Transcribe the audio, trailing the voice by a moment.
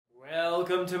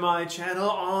welcome to my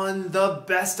channel on the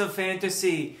best of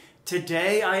fantasy.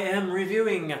 Today I am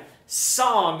reviewing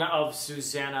Song of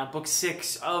Susannah, book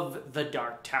 6 of the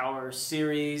Dark Tower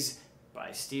series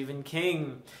by Stephen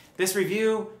King. This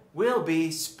review will be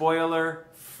spoiler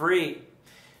free.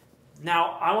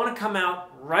 Now I want to come out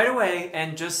right away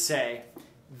and just say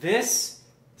this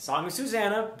Song of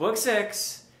Susannah, book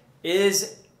 6,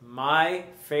 is my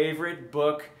favorite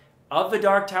book of the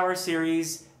Dark Tower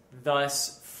series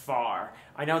thus far.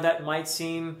 I know that might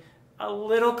seem a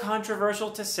little controversial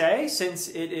to say, since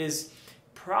it is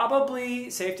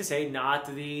probably safe to say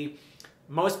not the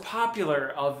most popular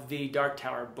of the Dark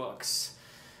Tower books.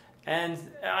 And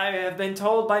I have been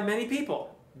told by many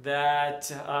people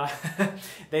that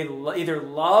they either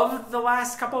loved the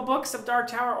last couple books of Dark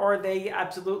Tower or they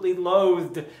absolutely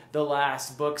loathed the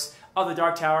last books of the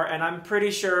Dark Tower. And I'm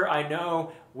pretty sure I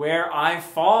know where I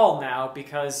fall now,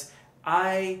 because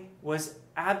I was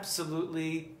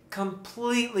absolutely,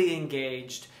 completely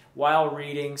engaged while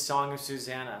reading Song of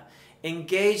Susannah.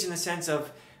 Engaged in the sense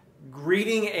of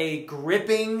reading a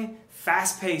gripping,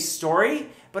 fast-paced story,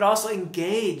 but also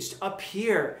engaged up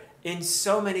here in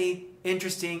so many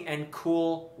interesting and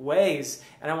cool ways.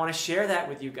 And I want to share that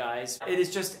with you guys. It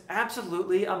is just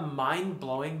absolutely a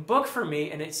mind-blowing book for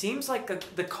me, and it seems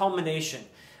like the culmination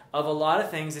of a lot of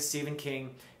things that Stephen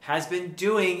King has been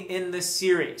doing in the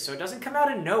series. So it doesn't come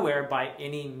out of nowhere by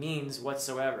any means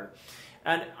whatsoever.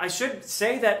 And I should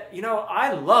say that, you know,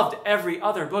 I loved every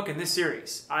other book in this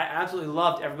series. I absolutely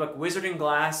loved every book. Wizard and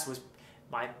Glass was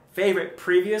my favorite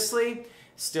previously.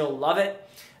 Still love it.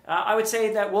 I would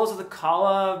say that Wolves of the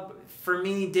Kala, for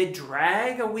me, did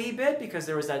drag a wee bit, because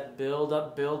there was that build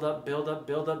up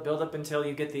until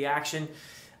you get the action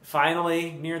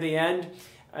finally near the end.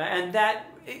 And that,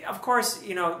 of course,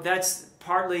 you know, that's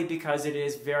partly because it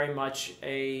is very much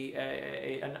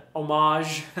an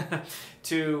homage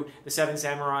to the Seven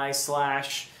Samurai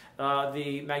 /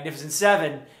 the Magnificent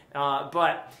Seven.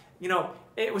 But, you know,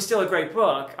 it was still a great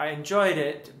book. I enjoyed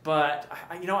it. But,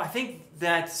 you know, I think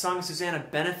that Song of Susannah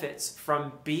benefits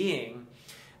from being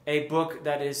a book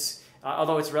that is,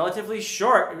 although it's relatively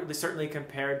short, certainly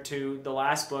compared to the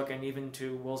last book and even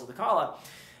to Wolves of the Kala,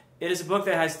 it is a book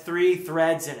that has 3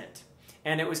 threads in it.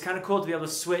 And it was kind of cool to be able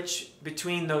to switch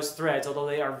between those threads, although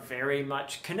they are very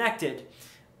much connected.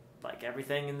 Like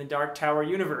everything in the Dark Tower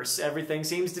universe, everything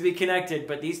seems to be connected,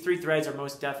 but these 3 threads are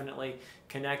most definitely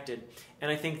connected. And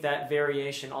I think that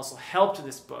variation also helped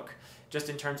this book, just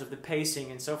in terms of the pacing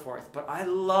and so forth. But I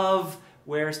love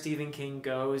where Stephen King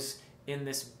goes in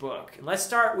this book. And let's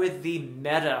start with the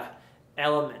meta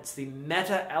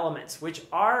elements, which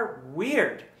are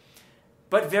weird,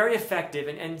 but very effective.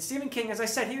 And Stephen King, as I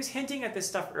said, he was hinting at this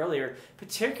stuff earlier,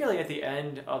 particularly at the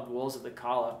end of Wolves of the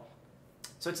Kala.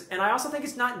 So and I also think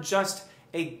it's not just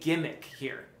a gimmick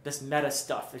here, this meta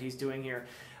stuff that he's doing here.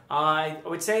 I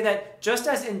would say that just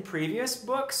as in previous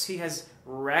books, he has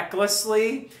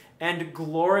recklessly and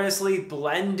gloriously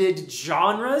blended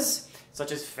genres,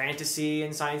 such as fantasy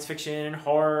and science fiction and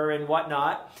horror and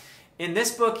whatnot. In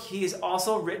this book, he has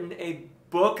also written a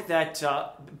book that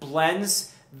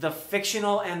blends the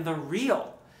fictional and the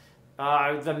real,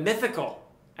 the mythical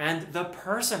and the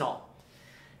personal.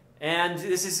 And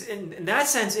this is, in that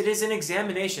sense, it is an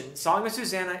examination. Song of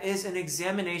Susannah is an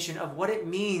examination of what it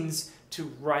means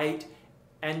to write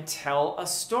and tell a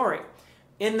story.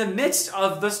 In the midst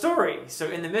of the story. So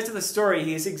in the midst of the story,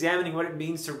 he is examining what it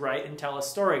means to write and tell a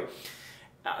story.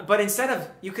 But instead of,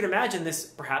 you could imagine this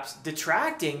perhaps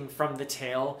detracting from the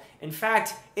tale, in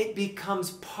fact, it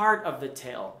becomes part of the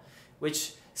tale,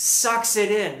 which sucks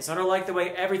it in, sort of like the way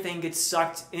everything gets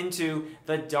sucked into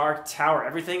the Dark Tower,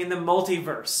 everything in the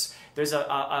multiverse. There's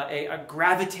a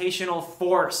gravitational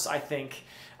force, I think.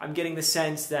 I'm getting the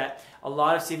sense that a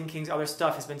lot of Stephen King's other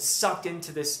stuff has been sucked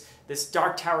into this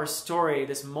Dark Tower story,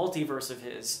 this multiverse of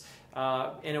his,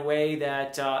 in a way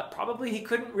that probably he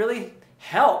couldn't really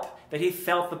help, that he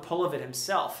felt the pull of it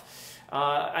himself.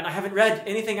 And I haven't read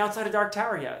anything outside of Dark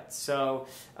Tower yet, so,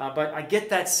 but I get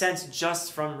that sense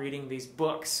just from reading these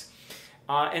books.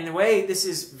 In a way, this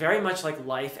is very much like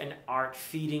life and art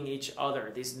feeding each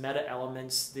other, these meta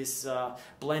elements, this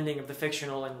blending of the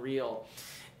fictional and real.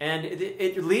 And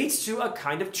it leads to a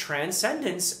kind of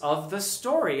transcendence of the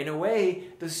story. In a way,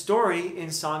 the story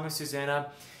in Song of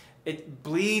Susannah, it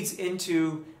bleeds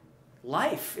into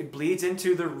life. It bleeds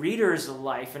into the reader's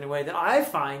life in a way that I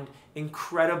find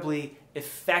incredibly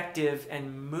effective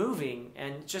and moving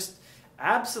and just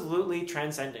absolutely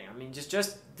transcending. I mean,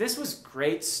 this was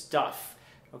great stuff,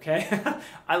 okay?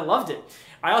 I loved it.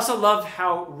 I also love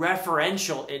how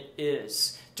referential it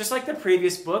is. Just like the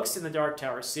previous books in the Dark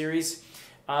Tower series,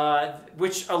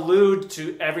 which allude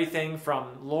to everything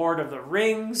from Lord of the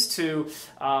Rings to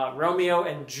Romeo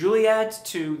and Juliet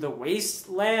to The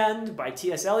Wasteland by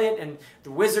T.S. Eliot and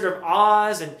The Wizard of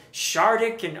Oz and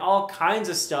Shardik and all kinds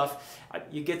of stuff.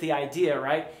 You get the idea,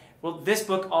 right? Well, this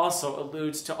book also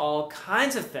alludes to all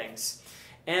kinds of things.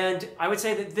 And I would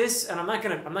say that this, and I'm not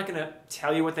gonna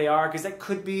tell you what they are because that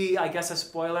could be, I guess, a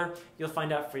spoiler. You'll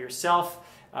find out for yourself.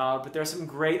 But there are some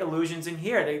great allusions in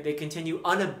here. They continue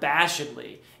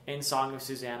unabashedly in Song of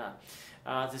Susannah.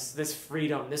 This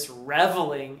freedom, this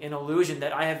reveling in illusion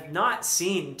that I have not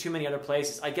seen too many other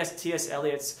places. I guess T.S.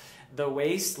 Eliot's The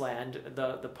Wasteland,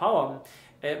 the poem,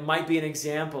 it might be an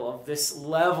example of this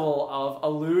level of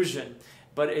illusion.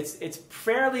 But it's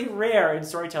fairly rare in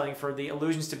storytelling for the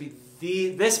illusions to be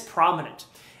this prominent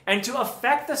and to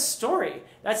affect the story.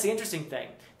 That's the interesting thing.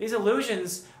 These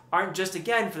illusions aren't just,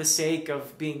 again, for the sake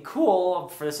of being cool,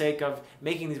 for the sake of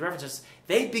making these references.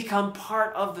 They become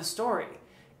part of the story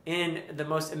in the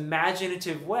most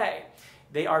imaginative way.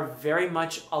 They are very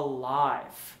much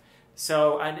alive.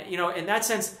 So, and you know, in that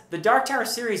sense, the Dark Tower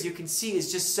series, you can see,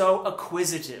 is just so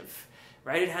acquisitive,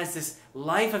 right? It has this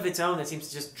life of its own that seems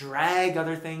to just drag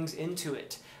other things into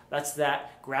it. That's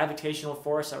that gravitational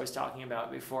force I was talking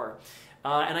about before.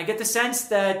 And I get the sense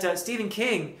that Stephen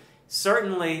King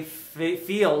certainly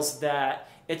feels that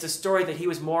it's a story that he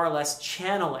was more or less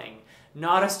channeling,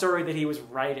 not a story that he was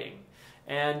writing.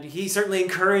 And he certainly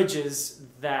encourages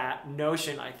that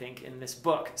notion, I think, in this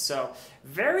book. So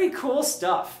very cool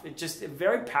stuff. It's just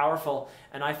very powerful,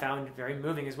 and I found very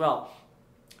moving as well.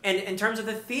 And in terms of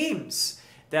the themes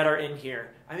that are in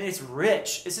here, I mean, it's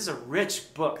rich. This is a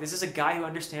rich book. This is a guy who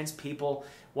understands people,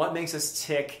 what makes us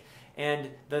tick, and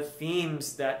the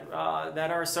themes that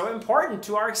are so important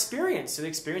to our experience, to the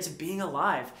experience of being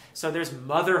alive. So there's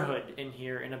motherhood in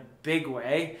here in a big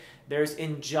way. There's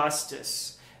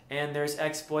injustice, and there's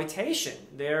exploitation.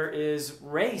 There is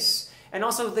race, and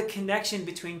also the connection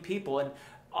between people. And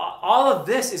all of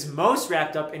this is most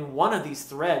wrapped up in one of these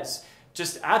threads,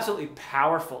 just absolutely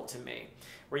powerful to me,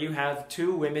 where you have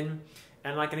two women,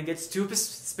 and I'm not going to get too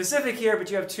specific here,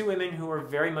 but you have two women who are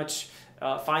very much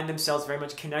find themselves very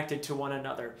much connected to one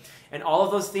another. And all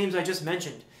of those themes I just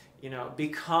mentioned, you know,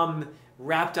 become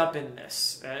wrapped up in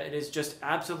this. It is just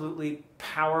absolutely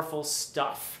powerful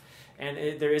stuff.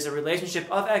 And there is a relationship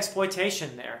of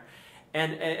exploitation there.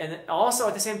 And also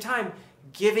at the same time,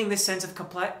 giving this sense of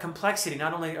complexity,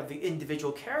 not only of the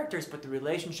individual characters, but the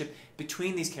relationship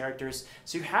between these characters.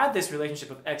 So you have this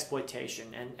relationship of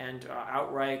exploitation and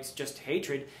outright just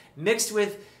hatred mixed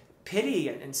with pity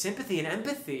and sympathy and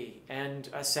empathy and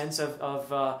a sense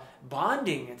of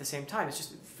bonding at the same time. It's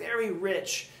just very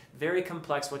rich, very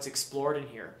complex what's explored in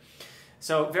here.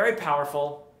 So very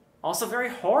powerful, also very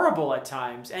horrible at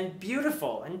times, and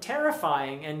beautiful and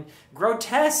terrifying and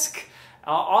grotesque.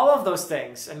 All of those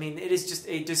things. I mean, it is just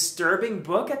a disturbing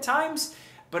book at times,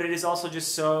 but it is also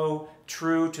just so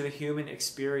true to the human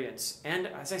experience. And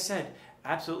as I said,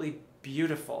 absolutely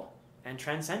beautiful and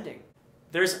transcending.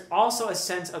 There's also a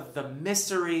sense of the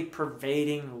mystery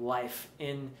pervading life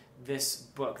in this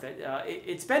book. That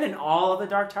it's been in all of the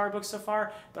Dark Tower books so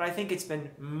far, but I think it's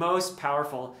been most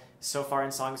powerful so far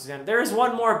in Song of Susannah. There is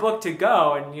one more book to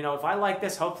go, and you know, if I like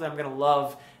this, hopefully I'm going to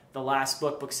love the last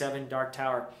book, Book 7, Dark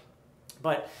Tower.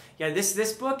 But yeah,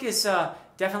 this book is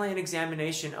definitely an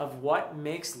examination of what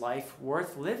makes life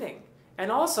worth living,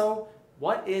 and also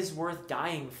what is worth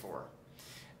dying for.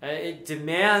 It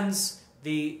demands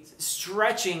the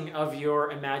stretching of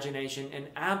your imagination and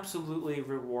absolutely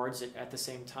rewards it at the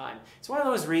same time. It's one of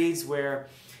those reads where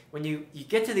when you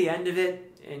get to the end of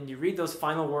it and you read those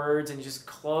final words and you just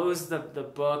close the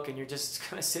book and you're just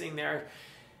kind of sitting there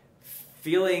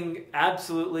feeling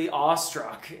absolutely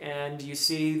awestruck, and you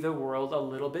see the world a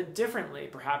little bit differently.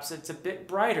 Perhaps it's a bit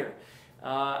brighter,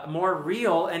 more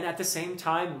real, and at the same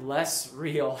time less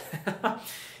real.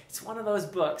 It's one of those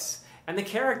books. And the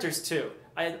characters too.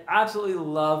 I absolutely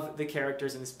love the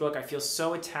characters in this book. I feel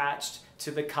so attached to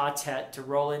the quartet, to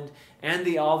Roland,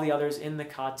 and all the others in the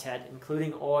quartet,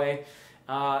 including Oy.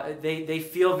 They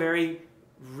feel very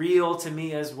real to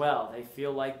me as well. They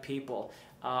feel like people.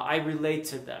 I relate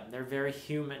to them. They're very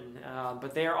human,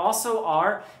 but they also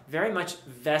are very much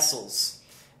vessels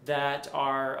that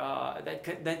are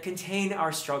that contain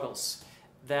our struggles,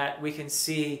 that we can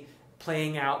see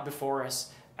playing out before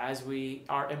us as we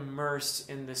are immersed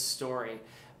in this story.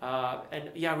 And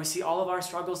yeah, we see all of our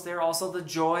struggles there, also the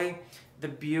joy, the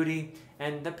beauty,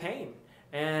 and the pain.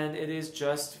 And it is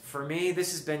just, for me,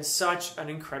 this has been such an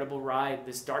incredible ride,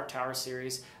 this Dark Tower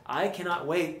series. I cannot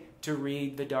wait to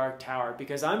read The Dark Tower,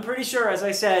 because I'm pretty sure, as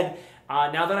I said,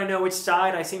 now that I know which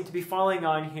side I seem to be falling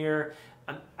on here,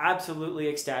 I'm absolutely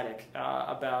ecstatic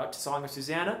about Song of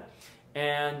Susannah.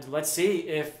 And let's see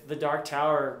if The Dark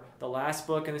Tower, the last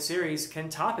book in the series, can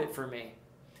top it for me.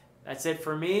 That's it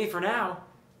for me for now.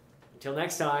 Until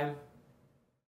next time.